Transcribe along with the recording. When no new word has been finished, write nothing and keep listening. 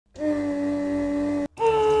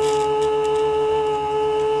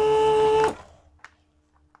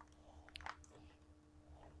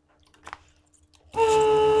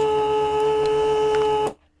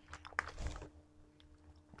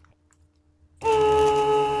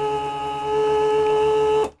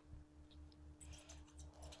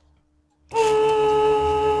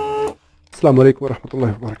Assalamu alaikum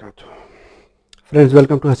warahmatullahi wabarakatuh. Friends,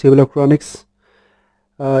 welcome to Haseeb Electronics.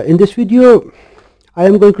 In this video I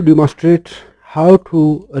am going to demonstrate how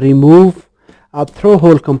to remove a throw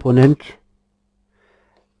hole component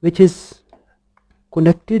which is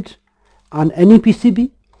connected on any PCB.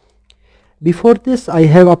 Before this I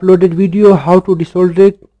have uploaded video how to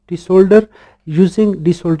desolder using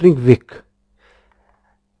desoldering wick.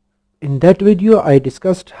 In that video I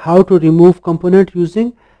discussed how to remove component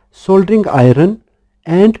using soldering iron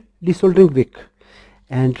and desoldering wick,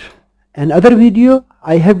 and another video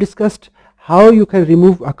I have discussed how you can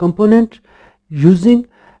remove a component using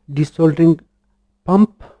desoldering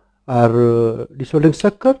pump or desoldering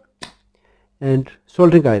sucker and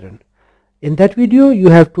soldering iron. In that video you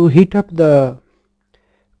have to heat up the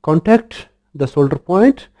contact, the solder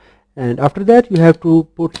point, and after that you have to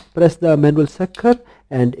press the manual sucker,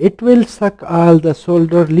 and it will suck all the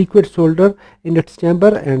solder, liquid solder in its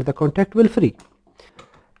chamber, and the contact will free.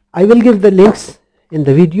 I will give the links in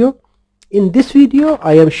the video. In this video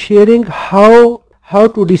I am sharing how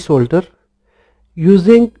to desolder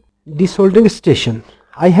using desoldering station.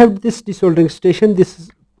 I have this desoldering station. This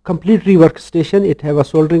is complete rework station. It have a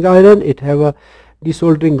soldering iron, it have a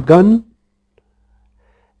desoldering gun.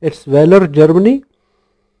 It's Valor, Germany.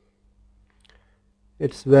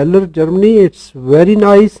 It's very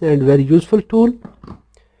nice and very useful tool.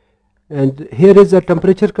 And here is a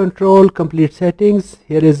temperature control, complete settings.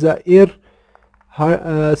 Here is the air,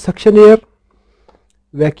 suction air,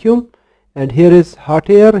 vacuum, and here is hot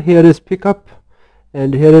air, here is pickup,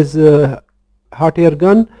 and here is hot air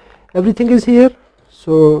gun. Everything is here.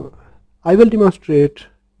 So I will demonstrate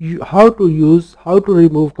how to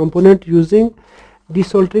remove component using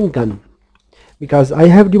desoldering gun, because I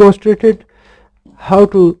have demonstrated how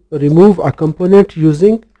to remove a component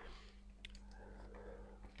using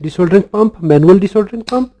desoldering pump, manual desoldering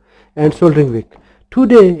pump, and soldering wick.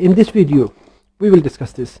 Today in this video we will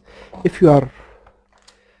discuss this. If you are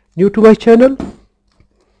new to my channel,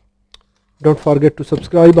 don't forget to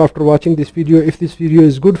subscribe after watching this video. If this video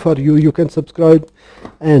is good for you, you can subscribe,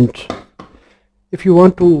 and if you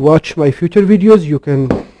want to watch my future videos you can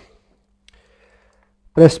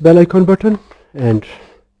press bell icon button. And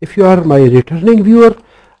if you are my returning viewer,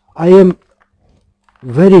 I am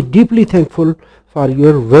very deeply thankful for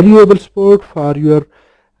your valuable support, for your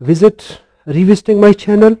revisiting my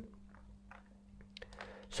channel.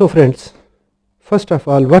 So friends, first of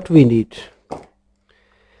all, what we need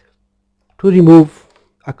to remove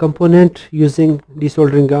a component using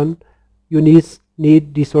desoldering gun, you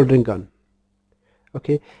need desoldering gun.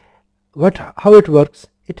 Okay, how it works?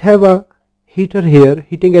 It have a heater here,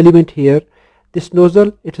 heating element here. This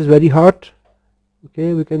nozzle, it is very hot.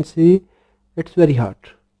 Okay, we can see it's very hot.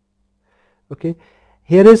 Okay,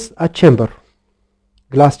 here is a chamber,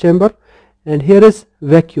 glass chamber, and here is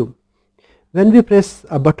vacuum. When we press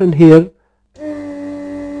a button here,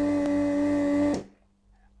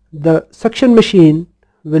 the suction machine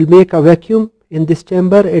will make a vacuum in this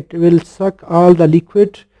chamber. It will suck all the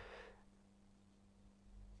liquid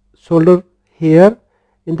solder here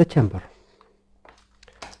in the chamber.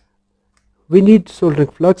 We need soldering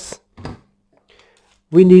flux,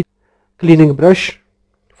 we need cleaning brush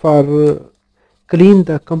for clean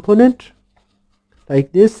the component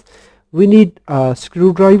like this, we need a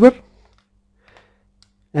screwdriver,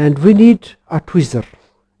 and we need a tweezer.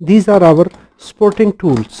 These are our sporting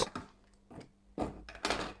tools.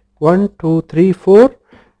 1, 2, 3, 4,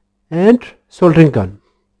 and soldering gun,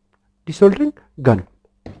 desoldering gun.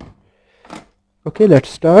 Okay, let's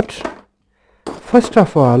start. First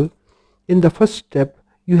of all, in the first step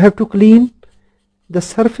you have to clean the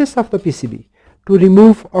surface of the PCB to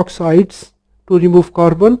remove oxides, to remove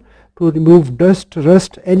carbon, to remove dust,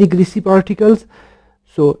 rust, any greasy particles.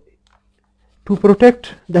 So to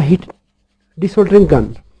protect the heat desoldering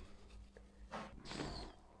gun.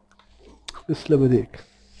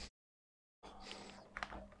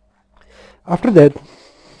 After that,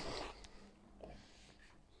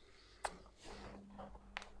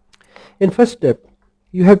 in first step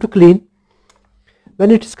you have to clean. When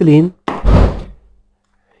it is clean,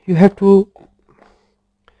 you have to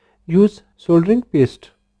use soldering paste.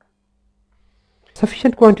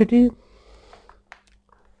 Sufficient quantity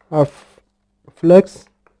of flux.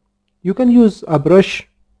 You can use a brush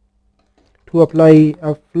to apply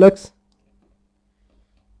a flux.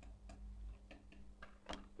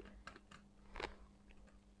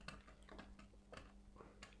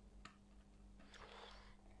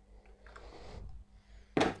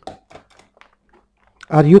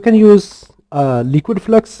 Or you can use liquid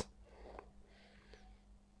flux.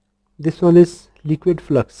 This one is liquid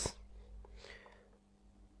flux.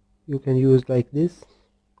 you can use like this.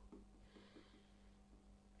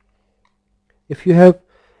 If you have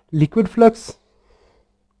liquid flux,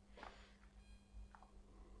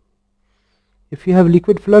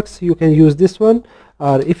 you can use this one,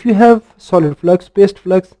 or if you have solid flux, paste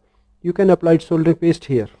flux, you can apply soldering paste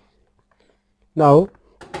here. Now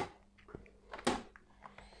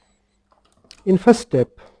in first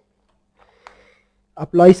step,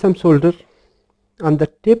 apply some solder on the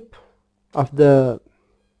tip of the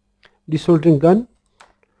desoldering gun,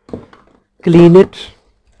 clean it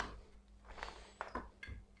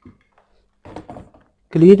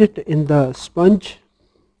in the sponge.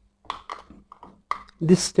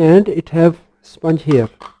 This stand, it have sponge here.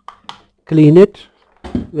 Clean it.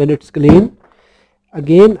 When it's clean,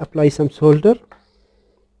 again apply some solder.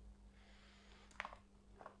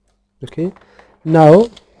 Okay, now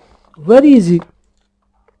very easy,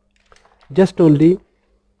 just only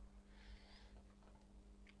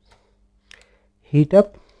heat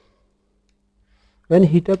up. When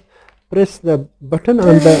heat up, press the button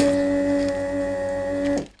on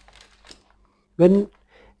the, when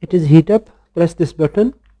it is heat up, press this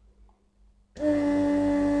button.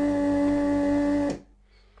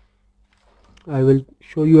 I will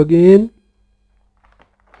show you again.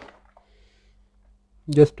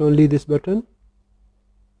 Just only this button.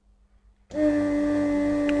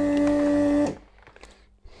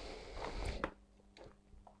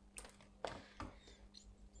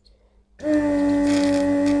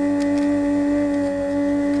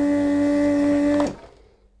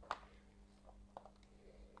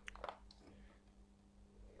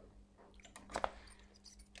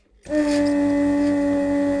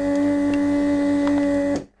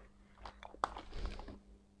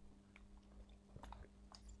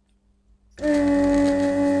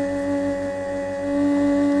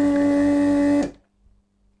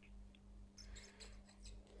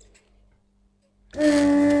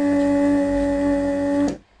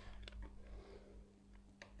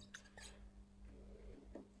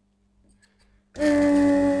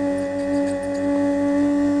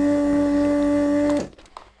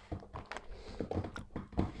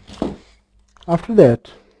 After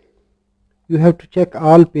that, you have to check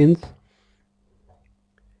all pins.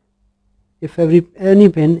 If any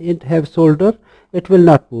pin it have solder, it will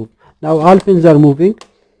not move. Now all pins are moving.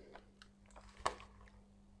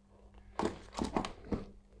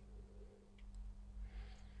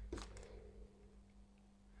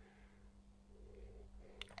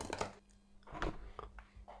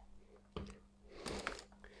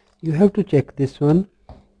 You have to check this one.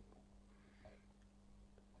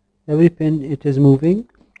 Every pin it is moving.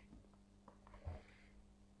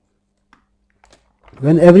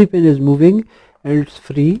 When every pin is moving and it's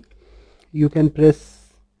free, you can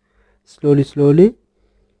press slowly.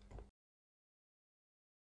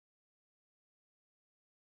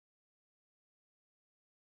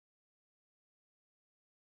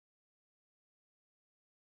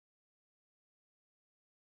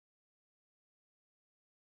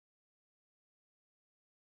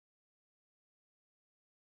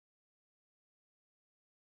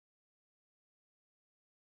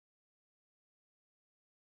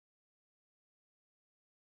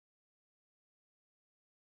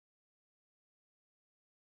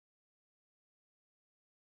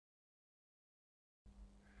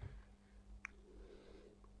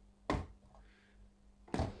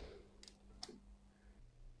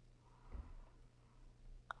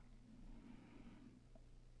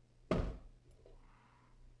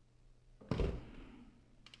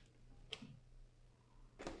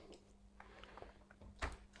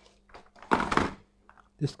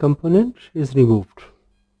 This component is removed.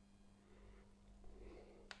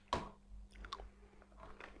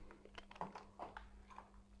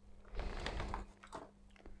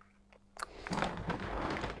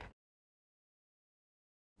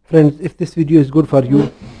 Friends, if this video is good for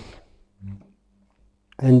you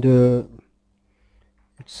and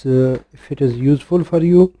if it is useful for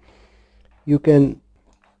you, you can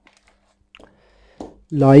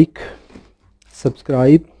like,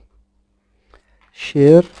 subscribe,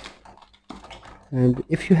 share, and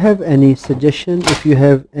if you have any suggestion, if you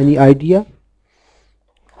have any idea,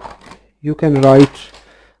 you can write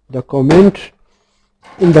the comment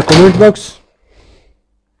in the comment box.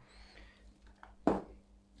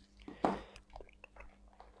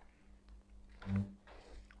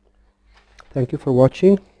 Thank you for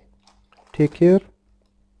watching. Take care.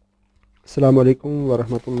 Assalamu alaikum wa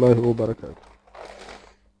rahmatullahi wa barakatuh.